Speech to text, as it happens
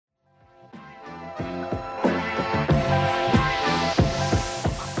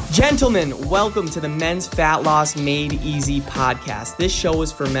Gentlemen, welcome to the Men's Fat Loss Made Easy podcast. This show is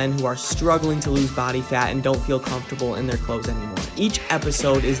for men who are struggling to lose body fat and don't feel comfortable in their clothes anymore. Each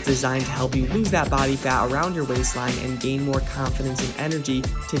episode is designed to help you lose that body fat around your waistline and gain more confidence and energy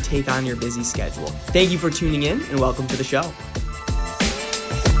to take on your busy schedule. Thank you for tuning in and welcome to the show.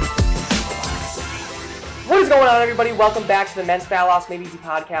 What is going on, everybody? Welcome back to the Men's Fat Loss Made Easy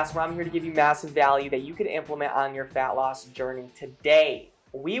podcast, where I'm here to give you massive value that you can implement on your fat loss journey. Today,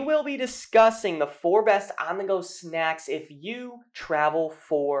 we will be discussing the 4 best on-the-go snacks if you travel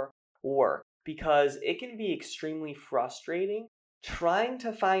for work, because it can be extremely frustrating trying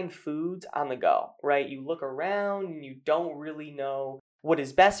to find foods on the go, right? You look around and you don't really know what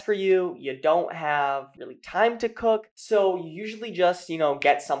is best for you. You don't have really time to cook, so you usually just,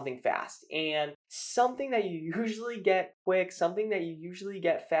 get something fast. And something that you usually get quick, something that you usually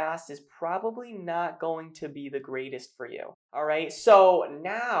get fast is probably not going to be the greatest for you. All right, so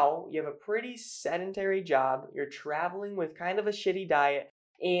now you have a pretty sedentary job, you're traveling with kind of a shitty diet,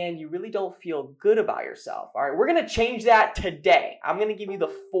 and you really don't feel good about yourself. All right, we're gonna change that today. I'm gonna give you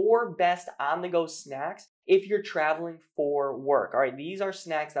the 4 best on-the-go snacks if you're traveling for work. All right, these are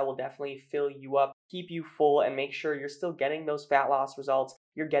snacks that will definitely fill you up, keep you full, and make sure you're still getting those fat loss results,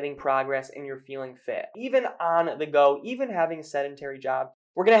 you're getting progress, and you're feeling fit. Even on the go, even having a sedentary job,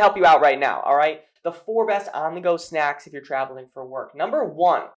 we're gonna help you out right now, all right? The 4 best on-the-go snacks if you're traveling for work. Number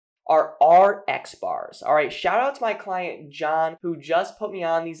 1 are RX bars. All right, shout out to my client, John, who just put me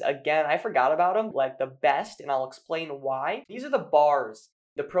on these again. I forgot about them, like the best, and I'll explain why. These are the bars,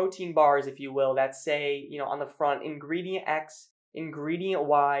 the protein bars, if you will, that say, on the front, ingredient X, ingredient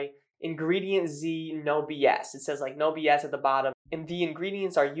Y, ingredient Z, no BS. It says like no BS at the bottom. And the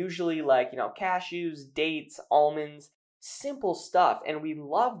ingredients are usually like, cashews, dates, almonds, simple stuff, and we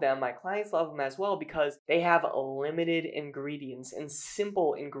love them. My clients love them as well because they have limited ingredients and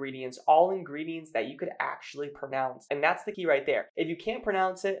simple ingredients, all ingredients that you could actually pronounce. And that's the key right there. If you can't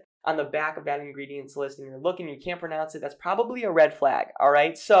pronounce it on the back of that ingredients list and you're looking, you can't pronounce it, that's probably a red flag, all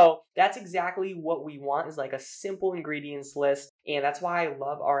right? So that's exactly what we want, is like a simple ingredients list. And that's why I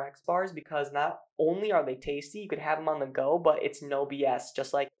love RX bars, because not only are they tasty, you could have them on the go, but it's no BS,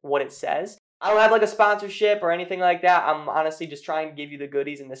 just like what it says. I don't have like a sponsorship or anything like that. I'm honestly just trying to give you the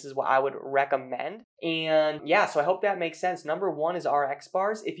goodies, and this is what I would recommend. And yeah, so I hope that makes sense. Number 1 is RX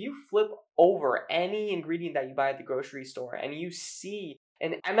bars. If you flip over any ingredient that you buy at the grocery store and you see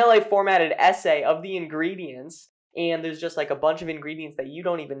an MLA formatted essay of the ingredients, and there's just like a bunch of ingredients that you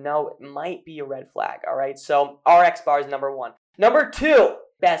don't even know, it might be a red flag, all right? So RX bars, number 1. Number 2,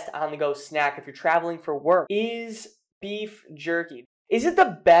 best on-the-go snack if you're traveling for work, is beef jerky. Is it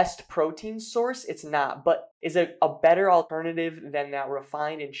the best protein source? It's not, but is it a better alternative than that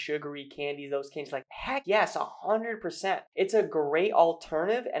refined and sugary candies, those candies? Like, heck yes, 100%. It's a great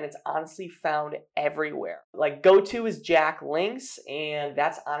alternative, and it's honestly found everywhere. Like, go-to is Jack Link's, and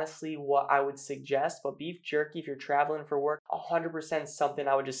that's honestly what I would suggest. But beef jerky, if you're traveling for work, 100% something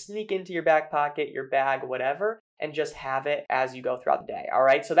I would just sneak into your back pocket, your bag, whatever, and just have it as you go throughout the day, all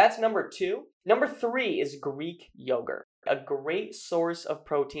right? So that's number 2. Number 3 is Greek yogurt. A great source of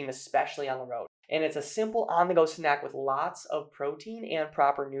protein, especially on the road. And it's a simple on-the-go snack with lots of protein and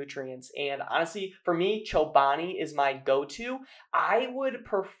proper nutrients. And honestly, for me, Chobani is my go-to. I would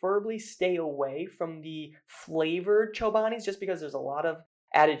preferably stay away from the flavored Chobanis just because there's a lot of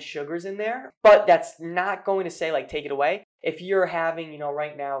added sugars in there. But that's not going to say, like, take it away. If you're having,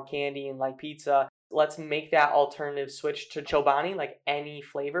 right now, candy and like pizza, let's make that alternative switch to Chobani, like any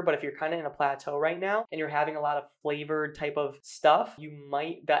flavor. But if you're kind of in a plateau right now and you're having a lot of flavored type of stuff,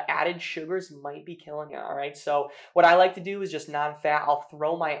 the added sugars might be killing you, all right? So what I like to do is just non-fat. I'll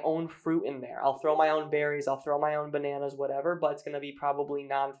throw my own fruit in there. I'll throw my own berries. I'll throw my own bananas, whatever, but it's going to be probably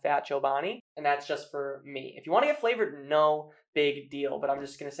non-fat Chobani. And that's just for me. If you want to get flavored, no big deal, but I'm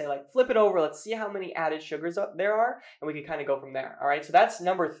just going to say, like, flip it over. Let's see how many added sugars there are, and we can kind of go from there. All right, so that's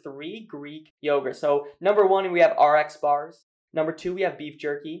number 3, Greek yogurt. So number 1, we have RX bars. Number 2, we have beef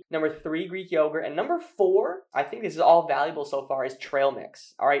jerky. Number 3, Greek yogurt. And number 4, I think this is all valuable so far, is trail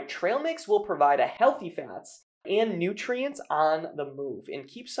mix. All right, trail mix will provide a healthy fats and nutrients on the move and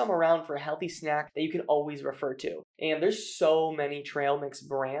keep some around for a healthy snack that you can always refer to. And there's so many trail mix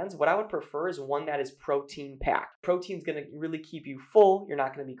brands. What I would prefer is one that is protein packed. Protein's going to really keep you full. You're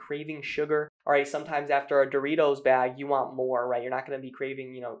not going to be craving sugar. All right, sometimes after a Doritos bag, you want more, right? You're not going to be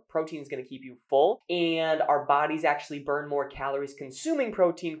craving, protein's going to keep you full. And our bodies actually burn more calories consuming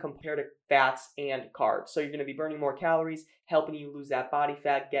protein compared to fats and carbs. So you're going to be burning more calories, helping you lose that body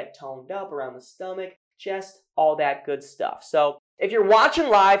fat, get toned up around the stomach, chest, all that good stuff. So If you're watching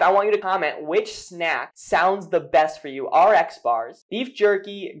live, I want you to comment which snack sounds the best for you. RX bars, beef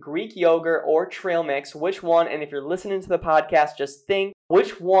jerky, Greek yogurt, or trail mix. Which one? And if you're listening to the podcast, just think,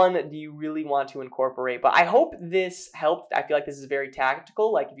 which one do you really want to incorporate? But I hope this helped. I feel like this is very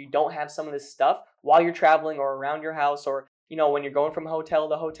tactical. Like if you don't have some of this stuff while you're traveling or around your house, or when you're going from hotel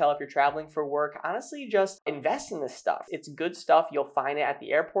to hotel, if you're traveling for work, honestly, just invest in this stuff. It's good stuff. You'll find it at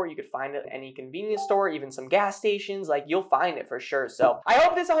the airport. You could find it at any convenience store, even some gas stations. Like, you'll find it for sure. So I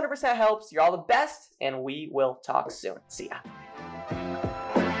hope this 100% helps. You're all the best, and we will talk soon. See ya.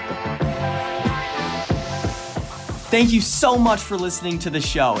 Thank you so much for listening to the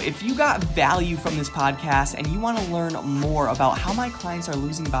show. If you got value from this podcast and you want to learn more about how my clients are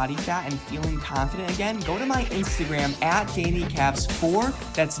losing body fat and feeling confident again, go to my Instagram at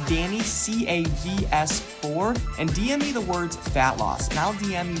DannyCavs4. That's Danny CAVS4, and DM me the words fat loss, and I'll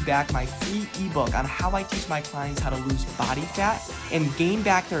DM you back my free ebook on how I teach my clients how to lose body fat and gain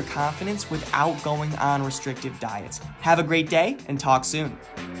back their confidence without going on restrictive diets. Have a great day and talk soon.